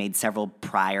 I made several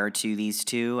prior to these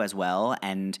two as well,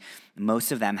 and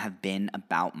most of them have been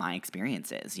about my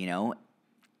experiences,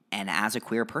 and as a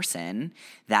queer person,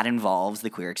 that involves the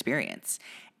queer experience.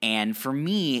 And for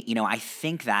me, I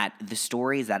think that the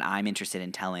stories that I'm interested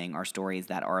in telling are stories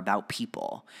that are about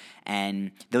people.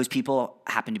 And those people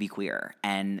happen to be queer.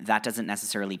 And that doesn't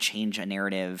necessarily change a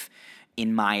narrative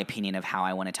in my opinion of how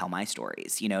I want to tell my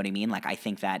stories. You know what I mean? Like, I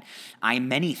think that I'm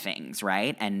many things,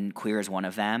 right? And queer is one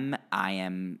of them. I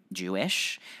am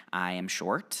Jewish. I am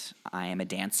short. I am a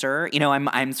dancer. You know,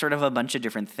 I'm sort of a bunch of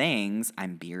different things.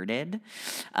 I'm bearded.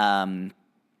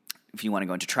 If you want to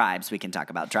go into tribes, we can talk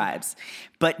about tribes.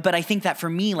 But I think that for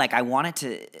me, like,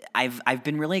 I've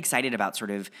been really excited about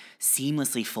sort of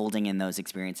seamlessly folding in those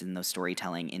experiences and those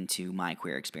storytelling into my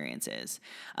queer experiences.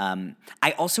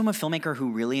 I also am a filmmaker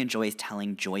who really enjoys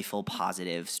telling joyful,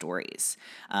 positive stories.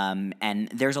 And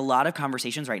there's a lot of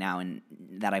conversations right now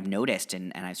that I've noticed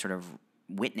and I've sort of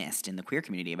witnessed in the queer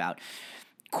community about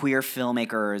queer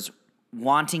filmmakers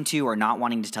wanting to or not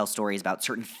wanting to tell stories about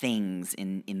certain things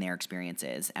in their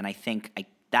experiences. And I think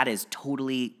that is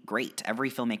totally great.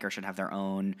 Every filmmaker should have their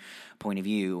own point of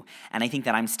view. And I think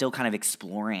that I'm still kind of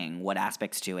exploring what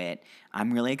aspects to it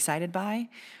I'm really excited by.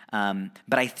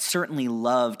 But I certainly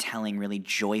love telling really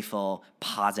joyful,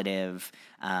 positive,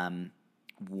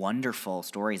 wonderful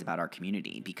stories about our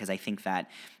community, because I think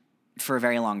that for a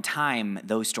very long time,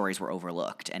 those stories were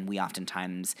overlooked, and we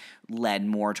oftentimes led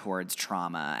more towards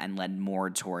trauma and led more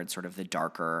towards sort of the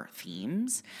darker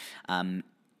themes.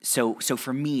 So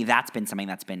for me, that's been something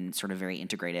that's been sort of very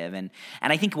integrative, and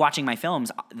I think watching my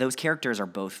films, those characters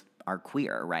are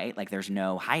queer, right? Like, there's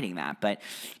no hiding that, but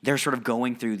they're sort of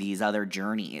going through these other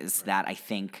journeys that I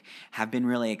think have been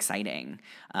really exciting.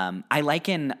 I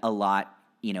liken a lot,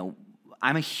 you know,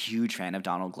 I'm a huge fan of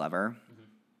Donald Glover.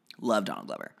 Love Donald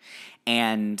Glover.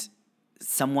 And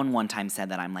someone one time said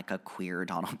that I'm like a queer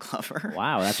Donald Glover.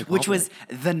 Wow, that's a which was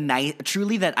compliment.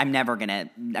 truly that I'm never gonna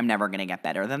get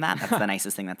better than that. That's the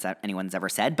nicest thing that anyone's ever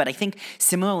said. But I think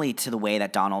similarly to the way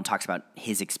that Donald talks about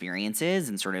his experiences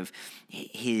and sort of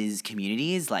his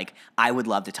communities, like, I would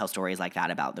love to tell stories like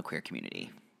that about the queer community.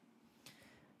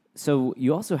 So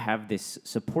you also have this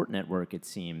support network, it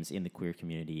seems, in the queer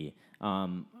community,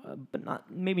 but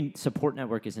not, maybe support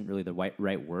network isn't really the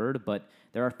right word, but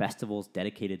there are festivals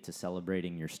dedicated to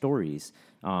celebrating your stories,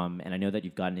 and I know that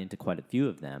you've gotten into quite a few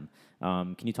of them.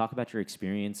 Can you talk about your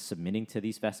experience submitting to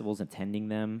these festivals, attending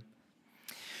them?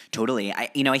 Totally.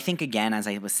 I think, again, as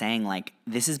I was saying, like,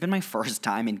 this has been my first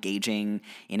time engaging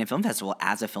in a film festival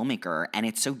as a filmmaker, and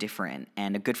it's so different.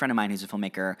 And a good friend of mine who's a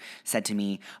filmmaker said to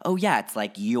me, oh, yeah, it's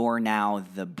like you're now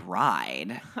the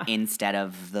bride instead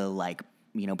of the, like,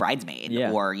 you know, bridesmaid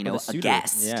or, you know, a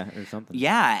guest. Yeah, or something.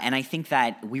 Yeah, and I think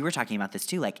that we were talking about this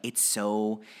too. Like, it's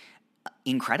so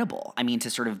incredible. I mean, to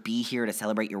sort of be here to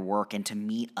celebrate your work and to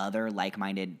meet other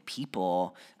like-minded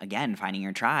people, again, finding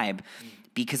your tribe,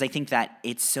 because I think that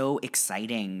it's so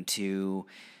exciting to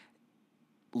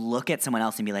look at someone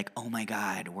else and be like, oh my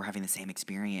God, we're having the same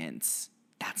experience.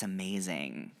 That's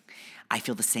amazing. I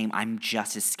feel the same. I'm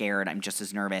just as scared. I'm just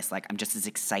as nervous. Like, I'm just as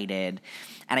excited.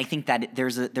 And I think that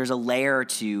there's a layer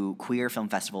to queer film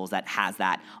festivals that has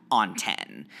that on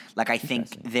 10. Like, I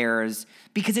think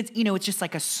because it's, you know, it's just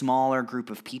like a smaller group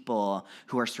of people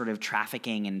who are sort of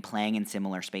trafficking and playing in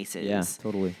similar spaces. Yeah,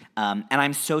 totally. And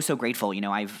I'm so grateful. You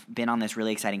know, I've been on this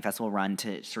really exciting festival run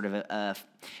to sort of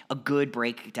a good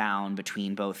breakdown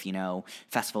between both, you know,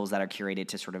 festivals that are curated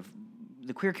to sort of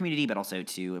the queer community, but also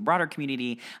to a broader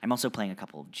community. I'm also playing a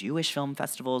couple of Jewish film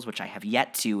festivals, which I have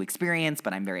yet to experience,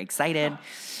 but I'm very excited.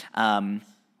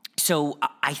 So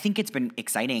I think it's been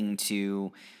exciting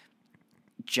to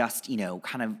just, you know,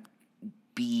 kind of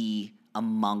be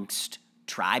amongst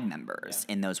tribe members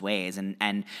in those ways.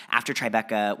 And after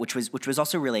Tribeca, which was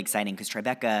also really exciting, because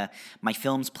Tribeca, my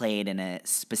films played in a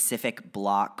specific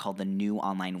block called the New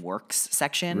Online Works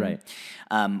section,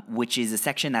 right. Which is a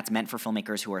section that's meant for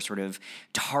filmmakers who are sort of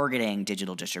targeting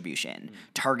digital distribution,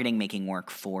 targeting making work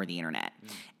for the internet.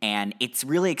 And it's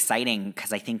really exciting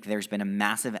because I think there's been a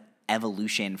massive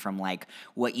evolution from like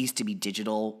what used to be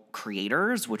digital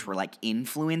creators, which were like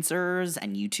influencers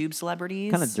and YouTube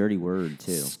celebrities. Kind of dirty word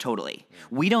too. Totally.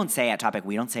 We don't say at Topic,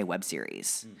 we don't say web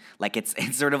series. Like it's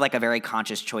sort of like a very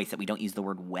conscious choice that we don't use the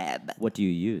word web. What do you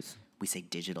use? We say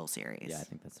digital series. Yeah, I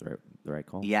think that's the right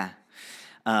call. Yeah.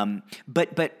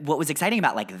 But what was exciting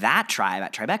about like that tribe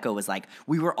at Tribeca was like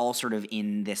we were all sort of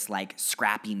in this like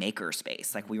scrappy maker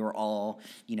space. Like we were all,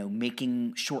 you know,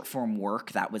 making short form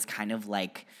work that was kind of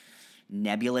like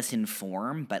nebulous in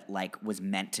form, but like was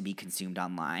meant to be consumed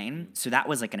online. So that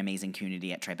was like an amazing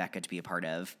community at Tribeca to be a part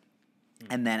of.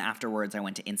 And then afterwards I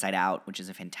went to Inside Out, which is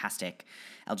a fantastic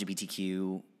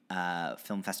LGBTQ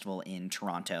film festival in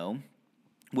Toronto,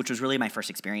 which was really my first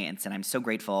experience. And I'm so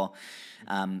grateful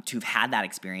to have had that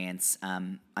experience.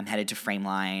 I'm headed to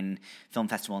Frameline Film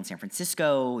Festival in San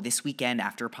Francisco this weekend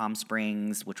after Palm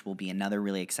Springs, which will be another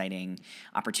really exciting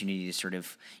opportunity to sort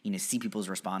of, see people's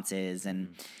responses.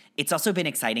 And it's also been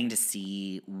exciting to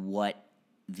see what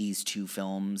these two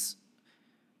films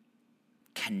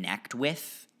connect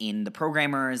with in the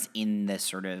programmers, in the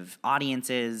sort of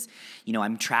audiences.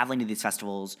 I'm traveling to these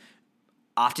festivals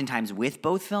oftentimes with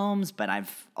both films, but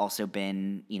I've also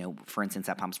been, for instance,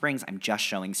 at Palm Springs, I'm just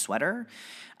showing Sweater.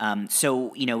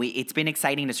 So, it's been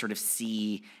exciting to sort of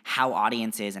see how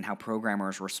audiences and how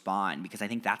programmers respond, because I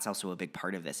think that's also a big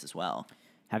part of this as well.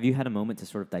 Have you had a moment to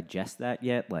sort of digest that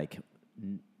yet? Like,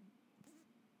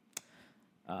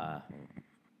 how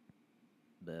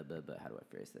do I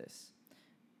phrase this?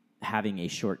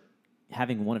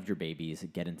 Having one of your babies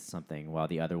get into something while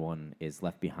the other one is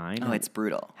left behind. Oh, it's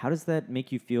brutal. How does that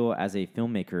make you feel as a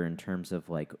filmmaker in terms of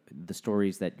like the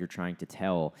stories that you're trying to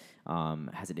tell?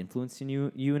 Has it influenced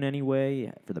you in any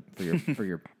way for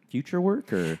your future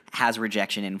work? Or has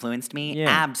rejection influenced me? Yeah.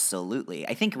 Absolutely.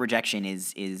 I think rejection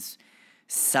is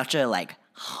such a like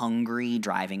hungry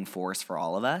driving force for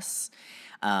all of us.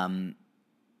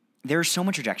 There's so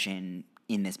much rejection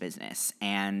in this business,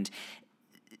 and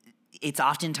it's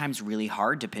oftentimes really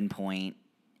hard to pinpoint,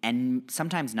 and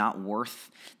sometimes not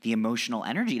worth the emotional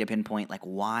energy to pinpoint like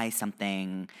why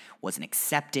something wasn't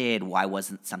accepted, why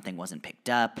something wasn't picked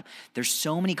up. There's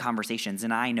so many conversations,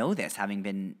 and I know this having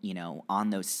been, on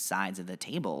those sides of the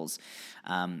tables.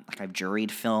 Like I've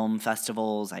juried film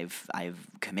festivals, I've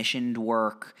commissioned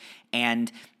work,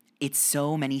 and it's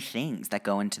so many things that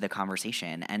go into the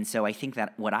conversation. And so I think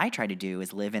that what I try to do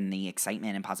is live in the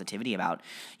excitement and positivity about,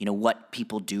 what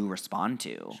people do respond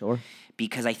to. Sure.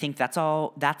 Because I think that's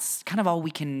kind of all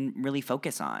we can really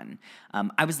focus on.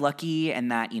 I was lucky in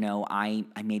that, I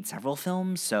made several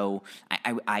films, so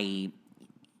I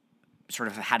sort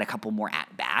of had a couple more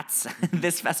at-bats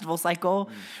this festival cycle,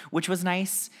 which was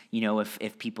nice.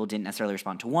 If people didn't necessarily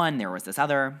respond to one, there was this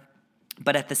other.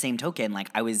 But at the same token, like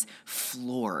I was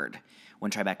floored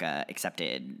when Tribeca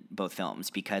accepted both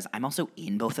films, because I'm also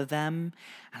in both of them.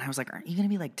 And I was like, aren't you going to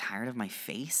be like tired of my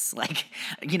face? Like,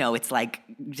 it's like,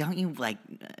 don't you like,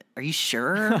 are you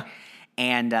sure?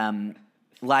 And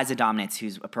Liza Domnitz,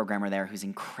 who's a programmer there, who's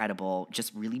incredible,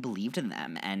 just really believed in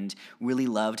them and really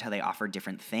loved how they offered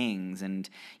different things. And,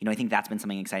 I think that's been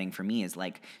something exciting for me, is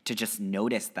like to just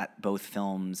notice that both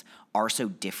films are so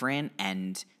different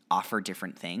and offer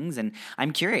different things. And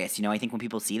I'm curious, I think when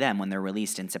people see them when they're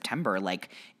released in September, like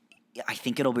I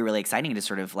think it'll be really exciting to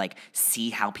sort of like see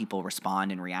how people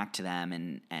respond and react to them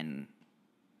and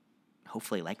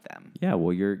hopefully like them. Yeah,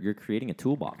 well, you're creating a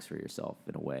toolbox for yourself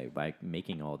in a way by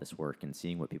making all this work and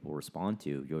seeing what people respond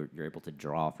to. You're able to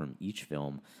draw from each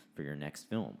film for your next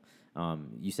film.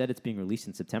 You said it's being released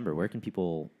in September. Where can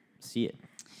people see it?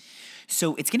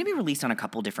 So it's going to be released on a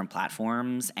couple different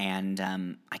platforms, and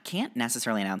I can't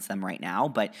necessarily announce them right now,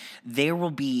 but there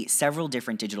will be several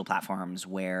different digital platforms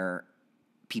where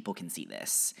people can see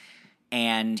this.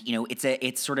 And it's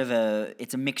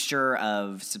a mixture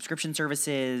of subscription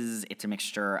services. It's a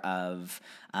mixture of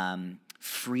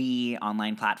free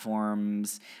online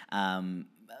platforms.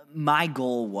 My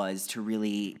goal was to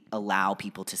really allow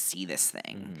people to see this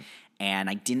thing. Mm-hmm.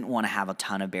 And I didn't want to have a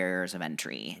ton of barriers of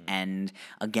entry. Mm-hmm. And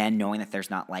again, knowing that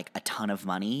there's not like a ton of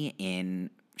money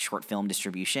in short film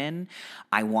distribution,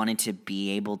 I wanted to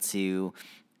be able to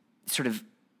sort of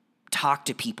talk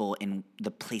to people in the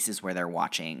places where they're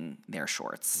watching their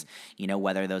shorts,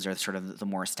 whether those are sort of the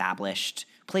more established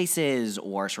places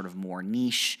or sort of more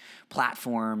niche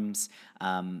platforms.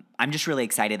 I'm just really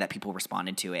excited that people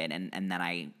responded to it and that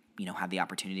I, have the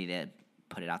opportunity to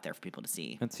put it out there for people to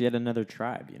see. That's yet another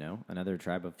tribe, another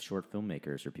tribe of short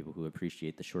filmmakers or people who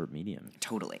appreciate the short medium.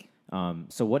 Totally.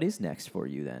 So what is next for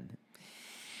you then?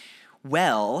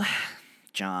 Well,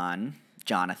 John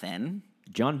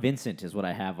Vincent is what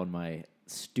I have on my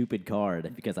stupid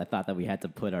card because I thought that we had to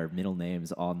put our middle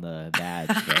names on the badge.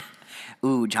 But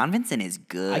ooh, John Vincent is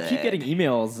good. I keep getting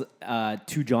emails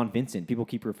to John Vincent. People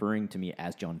keep referring to me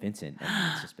as John Vincent, and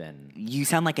it's just been... You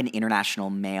sound like an international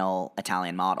male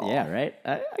Italian model. Yeah, right?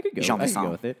 I could go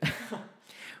with it.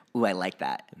 Ooh, I like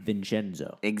that.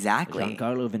 Vincenzo. Exactly.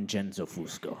 Giancarlo Vincenzo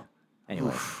Fusco.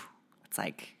 Anyway. It's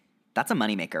like, that's a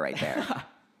moneymaker right there.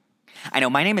 I know,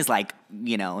 my name is like,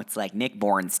 it's like Nick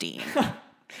Borenstein.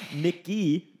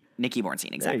 Nicky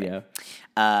Borenstein, exactly. There you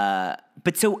go.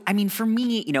 But so, I mean, for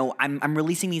me, I'm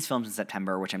releasing these films in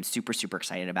September, which I'm super, super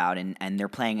excited about, and they're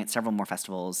playing at several more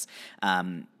festivals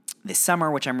this summer,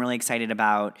 which I'm really excited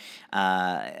about.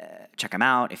 Check them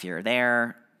out if you're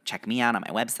there. check me out on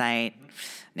my website,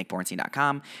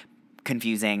 nickborenstein.com.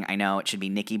 Confusing, I know. It should be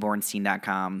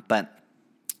nickyborenstein.com. But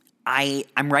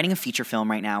I'm writing a feature film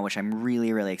right now, which I'm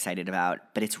really, really excited about,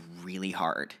 but it's really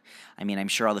hard. I mean, I'm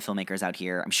sure all the filmmakers out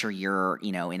here, I'm sure you're,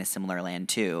 in a similar land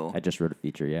too. I just wrote a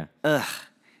feature, yeah. Ugh.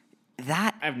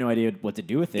 I have no idea what to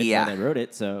do with it, but I wrote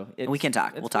it, so we can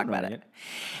talk. We'll talk about it.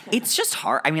 It's just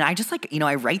hard. I mean, I just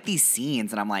I write these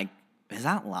scenes and I'm like, is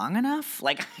that long enough?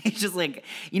 Like, it's just like,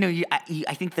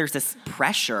 I think there's this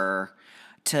pressure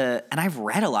and I've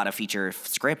read a lot of feature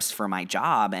scripts for my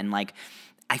job, and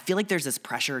I feel like there's this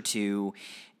pressure to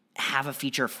have a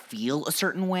feature feel a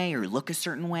certain way or look a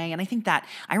certain way. And I think that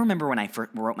I remember when I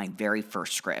wrote my very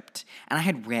first script, and I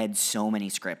had read so many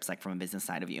scripts from a business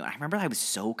side of view. And I remember I was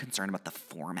so concerned about the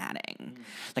formatting.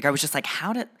 I was just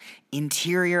how to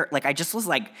interior, I just was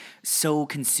so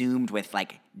consumed with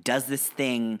does this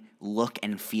thing look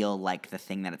and feel like the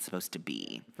thing that it's supposed to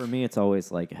be? For me, it's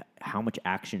always how much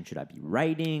action should I be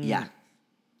writing? Yeah.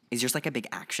 Is yours a big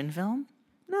action film?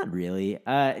 Not really.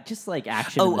 Just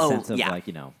action in the sense of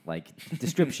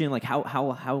description.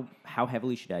 How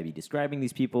heavily should I be describing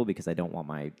these people? Because I don't want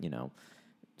my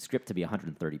script to be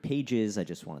 130 pages. I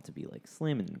just want it to be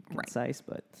slim and concise.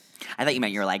 But I thought you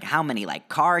meant you're how many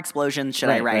car explosions should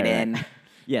I write in?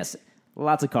 Yes,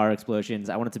 lots of car explosions.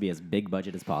 I want it to be as big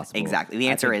budget as possible. Exactly. The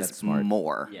answer is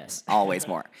more. Yes, always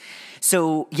more.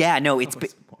 So yeah, no, it's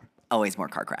always more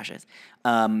car crashes.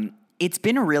 It's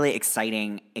been a really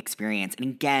exciting experience. And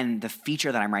again, the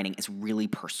feature that I'm writing is really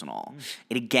personal.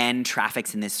 It again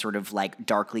traffics in this sort of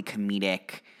darkly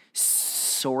comedic,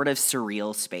 sort of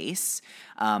surreal space.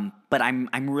 But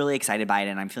I'm really excited by it,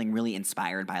 and I'm feeling really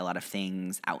inspired by a lot of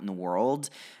things out in the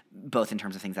world, both in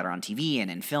terms of things that are on TV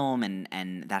and in film,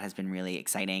 and that has been really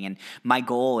exciting. And my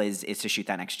goal is to shoot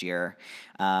that next year,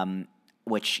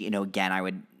 which, again, I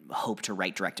would hope to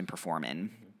write, direct, and perform in.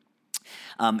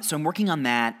 So I'm working on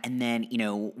that, and then,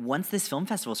 once this film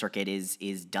festival circuit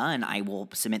is done, I will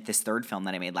submit this third film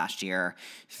that I made last year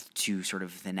to sort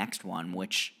of the next one,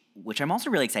 which I'm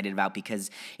also really excited about because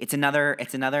it's another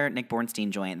Nick Borenstein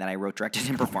joint that I wrote, directed,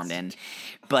 and performed in.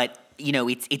 But,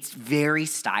 it's very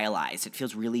stylized. It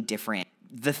feels really different.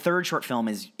 The third short film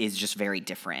is just very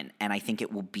different, and I think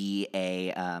it will be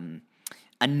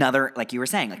another, like you were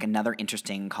saying, another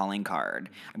interesting calling card.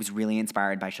 I was really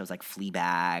inspired by shows like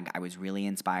Fleabag. I was really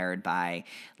inspired by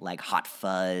Hot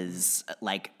Fuzz,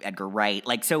 Edgar Wright.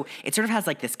 So it sort of has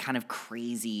this kind of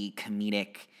crazy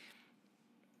comedic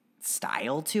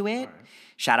style to it. Right.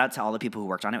 Shout out to all the people who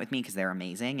worked on it with me because they're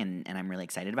amazing, and I'm really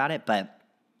excited about it. But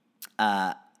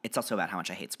it's also about how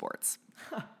much I hate sports.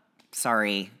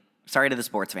 Sorry to the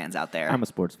sports fans out there. I'm a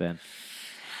sports fan.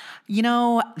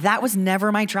 That was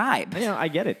never my tribe. I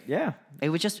get it. Yeah.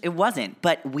 It wasn't.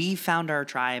 But we found our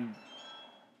tribe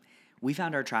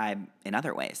in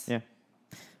other ways. Yeah.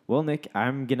 Well, Nick, Nikki,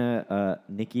 I'm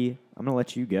gonna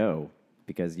let you go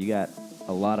because you got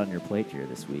a lot on your plate here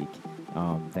this week.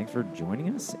 Thanks for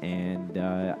joining us, and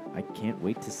I can't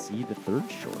wait to see the third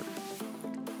short.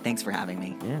 Thanks for having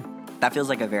me. Yeah. That feels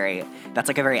like a very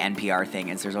NPR thing.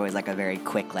 Is there's always a very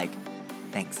quick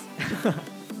thanks.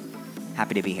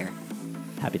 Happy to be here.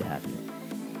 Happy to have you.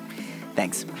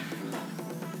 Thanks.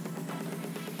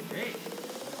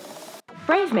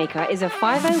 Bravemaker is a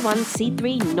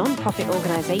 501c3 non-profit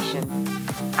organization.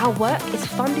 Our work is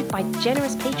funded by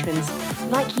generous patrons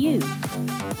like you.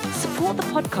 Support the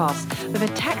podcast with a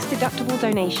tax-deductible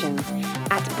donation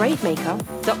at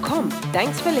bravemaker.com.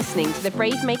 Thanks for listening to the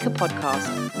Bravemaker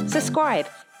podcast. Subscribe,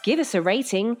 give us a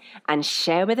rating, and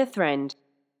share with a friend.